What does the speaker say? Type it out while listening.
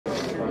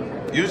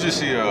You just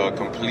see a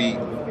complete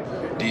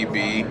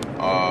DB,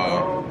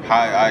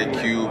 high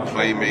IQ,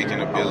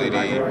 playmaking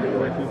ability,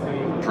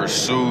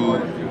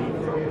 pursuit,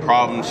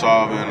 problem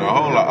solving, a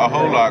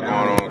whole lot going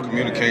on,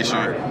 communication,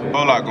 a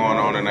whole lot going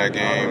on in that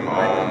game.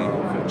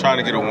 Trying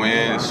to get a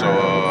win, so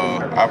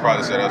I'd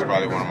probably say that's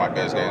probably one of my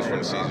best games from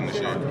the season this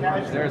year.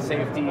 Is there a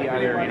safety,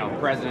 either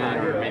present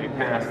or maybe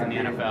past in the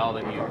NFL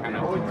that you kind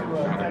of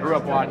either grew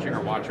up watching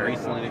or watched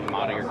recently that you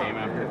model your game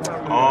after?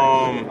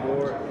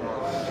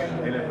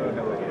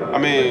 I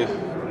mean,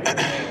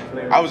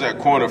 I was at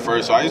corner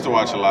first, so I used to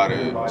watch a lot of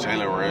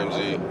Jalen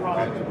Ramsey.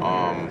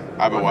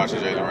 I've been watching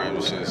Jalen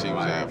Ramsey since he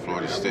was at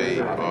Florida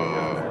State.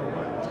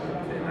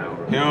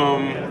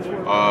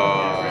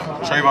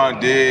 Trayvon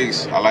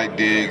Diggs, I like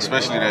Diggs,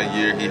 especially that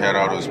year he had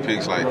all those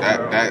picks. Like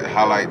that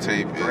highlight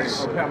tape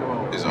is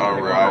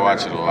unreal. I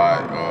watch it a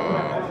lot.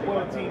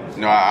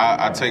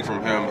 I take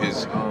from him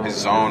his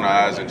zone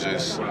eyes and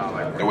just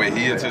the way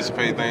he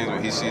anticipates things.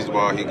 When he sees the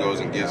ball, he goes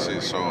and gets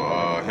it. So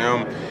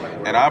him,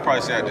 and I'd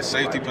probably say at the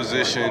safety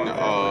position,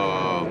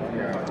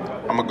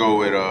 I'm gonna go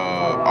with.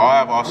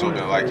 I've also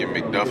been liking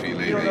McDuffie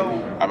lately.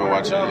 I've been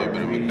watching a little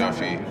bit of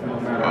McDuffie,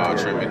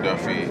 Trent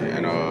McDuffie,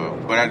 and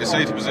but at the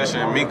safety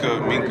position, Minka.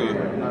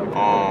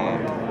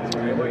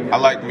 I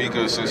liked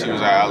Minka since he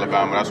was at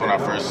Alabama. That's when I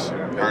first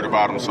heard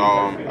about him,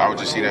 saw him. I would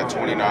just see that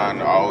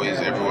 29 always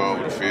everywhere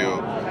over the field,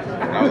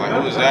 and I was like,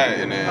 who is that?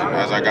 And then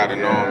as I got to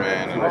know him,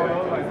 man, and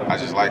I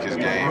just like his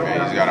game,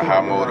 man. He's got a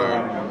high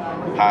motor,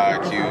 high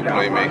IQ,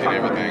 playmaking,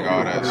 everything,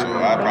 all that. So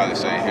I'd probably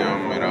say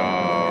him and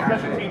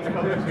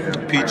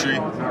Petrie.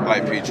 I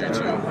like Petrie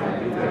too.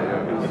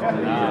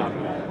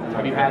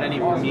 Have you had any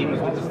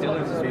meetings with the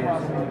Steelers this week?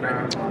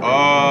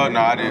 No,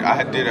 I didn't.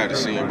 I did at the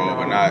Senior Bowl,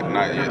 but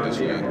not yet this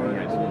week.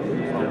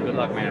 Good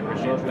luck, man.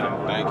 Appreciate your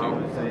time. Thank you.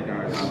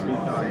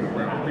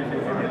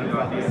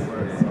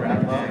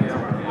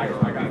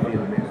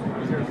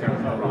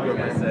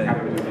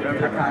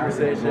 Remember the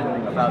conversation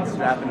about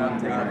strapping up,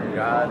 taking it from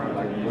God?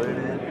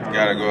 You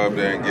gotta go up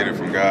there and get it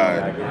from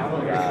God.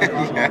 That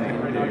was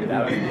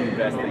the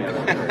best thing ever.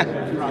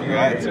 You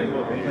got to.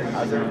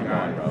 How's everything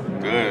going, bro?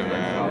 Good,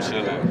 man. I'm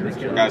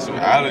chilling. Got some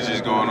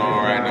allergies going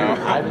on right now. I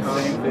had the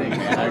same thing,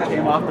 man. I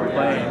came off the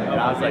plane and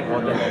I was like,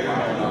 what the heck is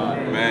going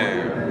on?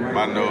 Man,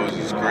 my nose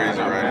is crazy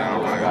right now.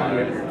 But,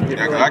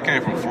 yeah, because I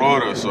came from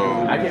Florida,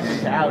 so. I came from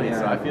Cali,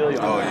 so I feel you.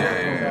 Oh,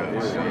 yeah.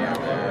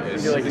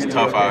 It's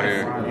tough out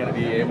here. You're going to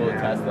be able to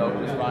test though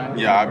just fine?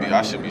 Yeah,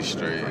 I should be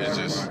straight. It's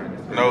just.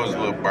 Nose a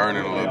little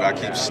burning a little bit. I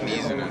keep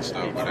sneezing and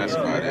stuff, but that's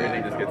about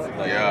it.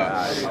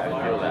 Yeah.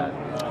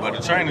 But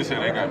the trainer said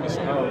they got me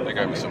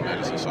some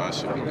medicine, so I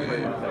should be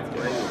good.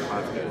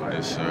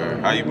 Yes, sir.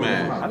 How you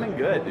been? I've been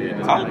good,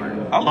 dude.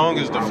 How long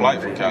is the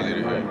flight from Cali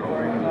to here?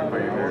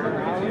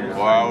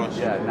 4 hours?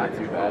 Yeah, not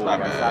too bad. Not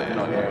bad. I stopped in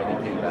O'Hare and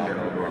then came back.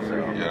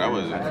 Yeah, that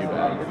wasn't too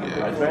bad.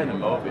 Yeah. It's better than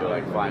Mobile,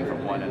 like flying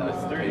from one end of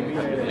the street.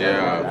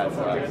 Yeah. That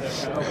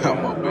sucks.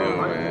 Mobile,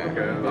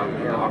 man.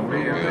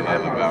 Mobile,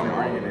 Alabama.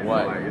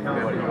 What?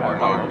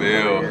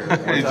 Mobile.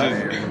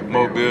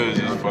 Mobile is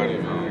just funny,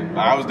 man.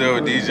 I was there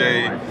with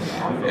DJ,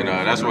 and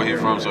that's where he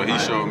from. So he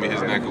showed me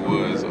his neck of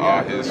woods,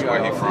 where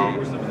he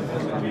from.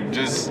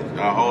 Just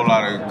a whole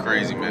lot of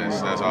crazy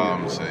mess. That's all I'm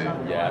gonna say.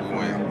 Yeah.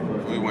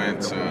 We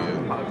went to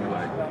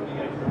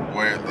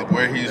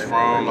where he's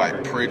from,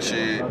 like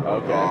Pritchett.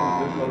 Okay.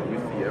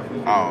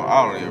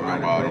 I don't even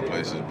remember all the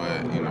places,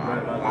 but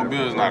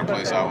Mobile is not a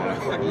place I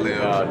want to live.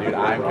 No, dude,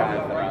 I'm kind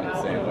of around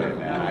the same way,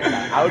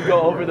 man. I would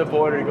go over the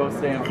border and go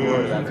stay in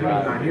Florida. That's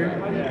right.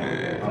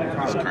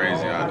 Yeah, it's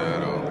crazy out there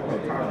though.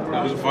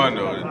 It was fun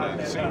though.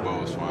 The Super Bowl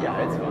was fun.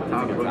 Yeah, it's fun.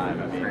 It's a good time.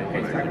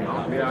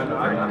 I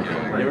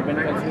mean, you ever been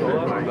to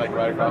Pensacola? Like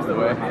right across the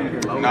way?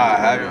 Nah, I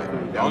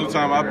haven't. The only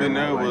time I've been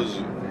there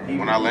was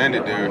when I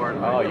landed there.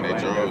 And they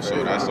drove,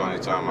 so that's the only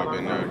time I've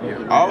been there.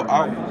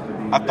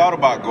 I thought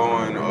about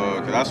going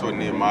because that's what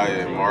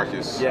Nehemiah and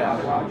Marcus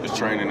was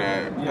training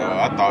at.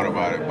 I thought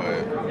about it,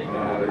 but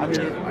I mean,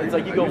 it's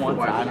like you go one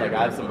time. Like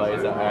I have some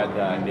buddies that had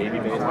the Navy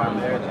base down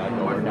there that I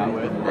go work out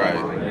with.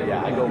 Right.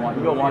 Yeah, you go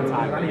one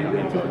time.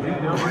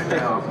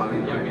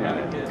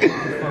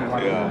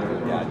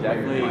 Yeah,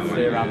 definitely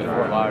stay around the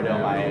Fort Lauderdale,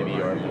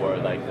 Miami, or more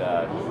like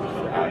the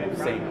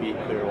St. Pete,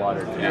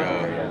 Clearwater.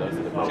 Yeah. Those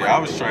are the places. I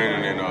was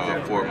training in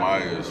Fort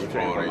Myers,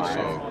 Florida.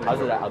 So how's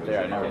it out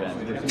there? I've never been.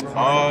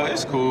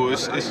 It's cool.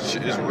 It's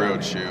real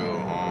chill.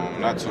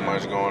 Not too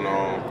much going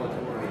on.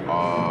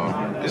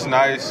 It's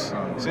nice.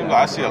 Seems like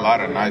I see a lot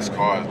of nice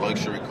cars,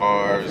 luxury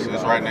cars.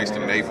 It's right next to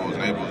Naples.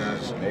 Naples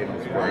is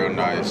real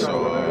nice.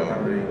 So,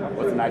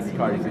 what's the nicest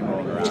car you've seen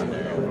rolling around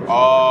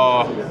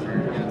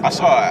there? I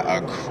saw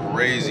a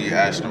crazy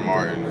Aston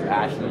Martin.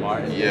 Aston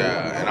Martin?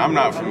 Yeah, and I'm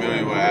not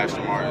familiar with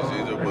Aston Martins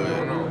either,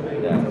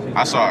 but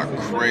I saw a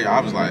crazy. I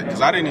was like,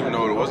 because I didn't even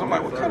know what it was. I'm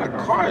like, what kind of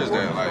car is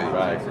that?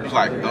 Like, it was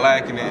like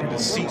black in it. The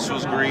seats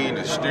was green.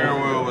 The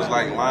steering wheel was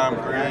like lime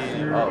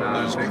green. It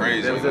was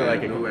crazy. Was it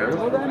like a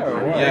convertible then,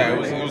 or what? Yeah,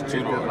 it was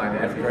two-door.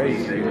 That's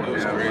crazy. It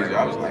was crazy.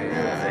 I was like,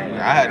 man,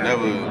 I had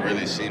never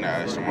really seen an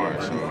Aston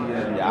Martin. So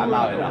yeah, I'm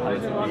out in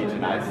Hudson Beach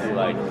and I see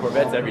like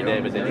Corvettes every day,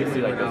 but then you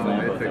see like those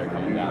Lambos that are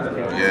coming down the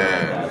road.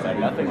 Yeah. Like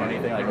nothing,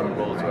 anything like a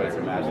Rolls Royce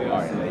or Aston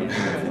Martin. You see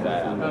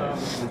that out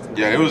there.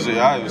 Yeah, it was.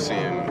 I was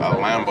seeing a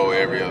Lambo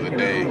every other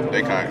day.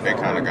 They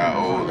kind of got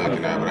old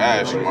looking at, but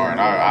Aston Martin,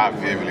 I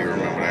vividly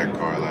remember that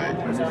car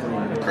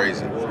like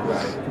crazy.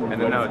 And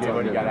then now,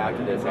 what you got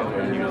after this?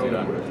 After you was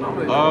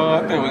done?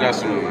 I think we got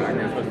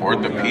some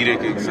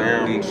orthopedic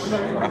exams.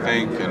 I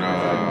think, and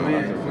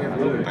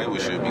I think we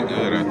should be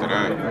good after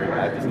that.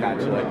 I just kind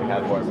of like we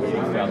have more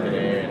meetings throughout the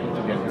day, and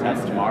you get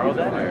tests tomorrow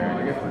then.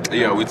 Or?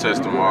 Yeah, we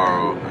test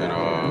tomorrow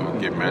and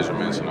get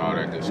measurements and all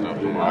that good stuff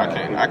tomorrow.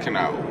 I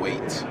cannot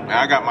wait. Man,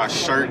 I got my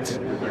shirt.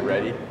 You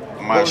ready?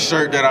 My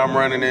shirt that I'm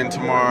running in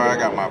tomorrow. I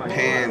got my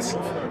pants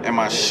and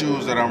my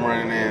shoes that I'm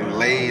running in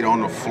laid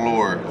on the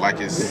floor like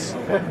it's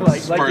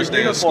like first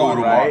day of school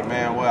tomorrow. Right?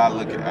 Man, what I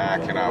look at, I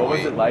cannot wait. What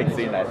was it like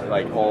seeing that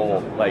like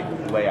whole like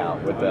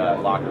layout with the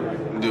locker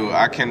room? Dude,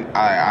 I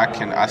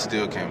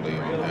still can't believe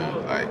I'm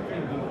here. Like,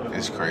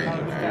 it's crazy,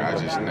 man. I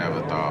just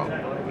never thought.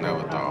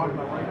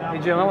 Hey,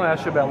 Jim, I want to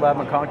ask you about Lab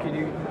McConkey.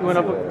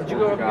 Did you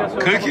go up against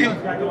him? Cookie?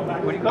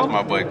 What do you That's call him?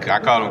 my boy. I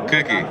call him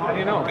Cookie. How do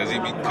you know? Because he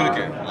be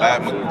cooking.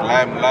 Lab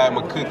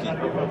McCookie.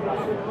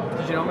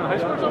 Did you know him in high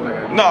school or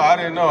something? No, I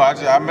didn't know.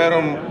 I met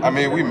him. I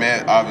mean, we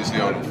met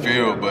obviously on the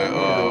field, but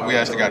we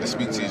actually got to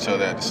speak to each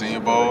other at the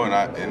Senior Bowl, and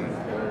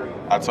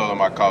I told him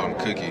I call him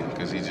Cookie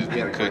because he just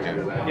be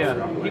cooking.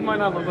 Yeah, he might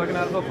not look like an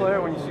NFL player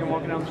when you see him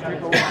walking down the street,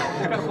 but what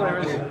kind of player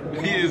is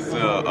he? He is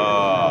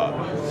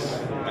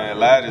man,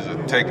 Lad is a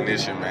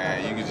technician,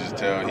 man. You can just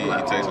tell he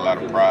takes a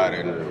lot of pride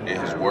in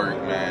his work,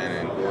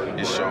 man, and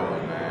it shows,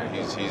 man.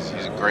 He's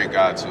a great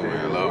guy too,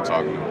 man. I love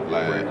talking to him,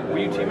 Lad. Were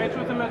you teammates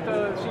with him at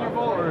the Senior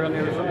Bowl or on the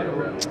other side?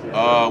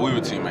 We were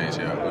teammates,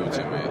 yeah. We were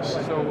teammates.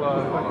 So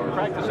in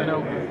practice, I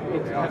know he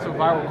had some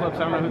viral clips. I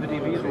don't know who the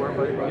DBs were,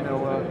 but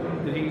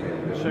did he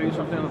show you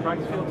something on the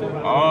practice field too?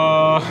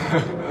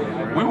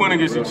 We went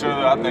against each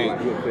other, I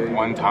think,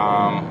 one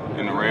time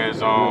in the red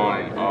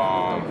zone.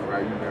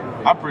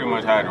 I pretty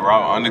much had the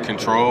route under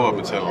control up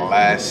until the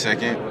last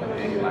second,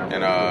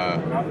 and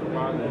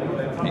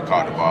he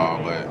caught the ball,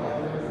 but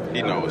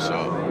he knows what's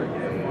up.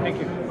 Thank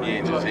you. He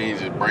ain't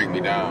just break me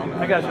down.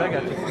 I got you.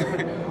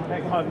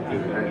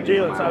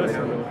 Jaylin, so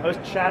I was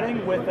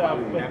chatting with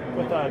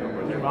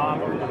your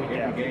mom over the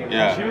weekend.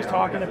 Yeah. She was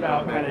talking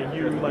about kind of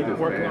you like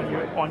working on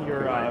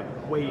your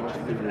wage to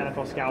the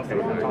NFL scouts that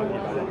we've been talking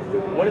about it.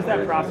 What has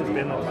that process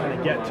been like to kind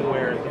of get to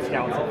where the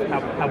scouts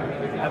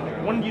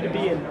have wanted you to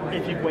be, and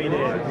if you've weighed in,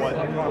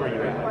 where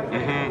you at?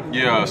 Mm-hmm.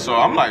 Yeah, so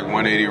I'm like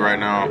 180 right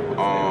now.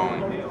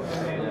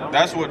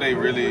 That's what a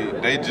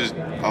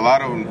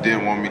lot of them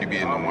didn't want me to be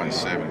in the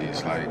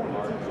 170s. Like,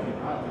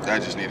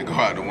 that just need to go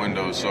out the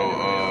window. So,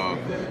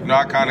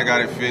 I kind of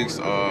got it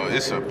fixed.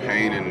 It's a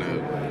pain in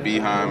the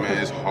behind, man.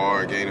 It's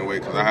hard gaining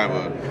weight because I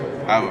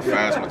have a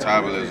fast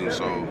metabolism,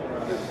 so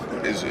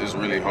it's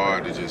really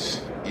hard to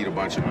just eat a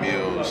bunch of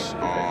meals.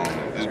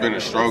 It's been a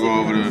struggle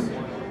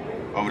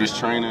over this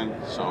training.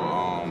 So,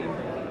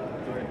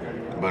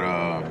 but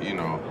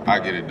I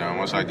get it done.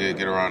 Once I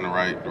get around the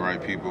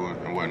right people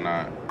and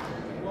whatnot,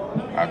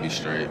 I'll be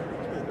straight.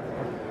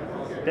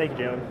 Thank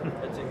you, Jaylin.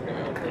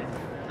 Yeah.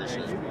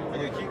 Appreciate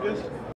it.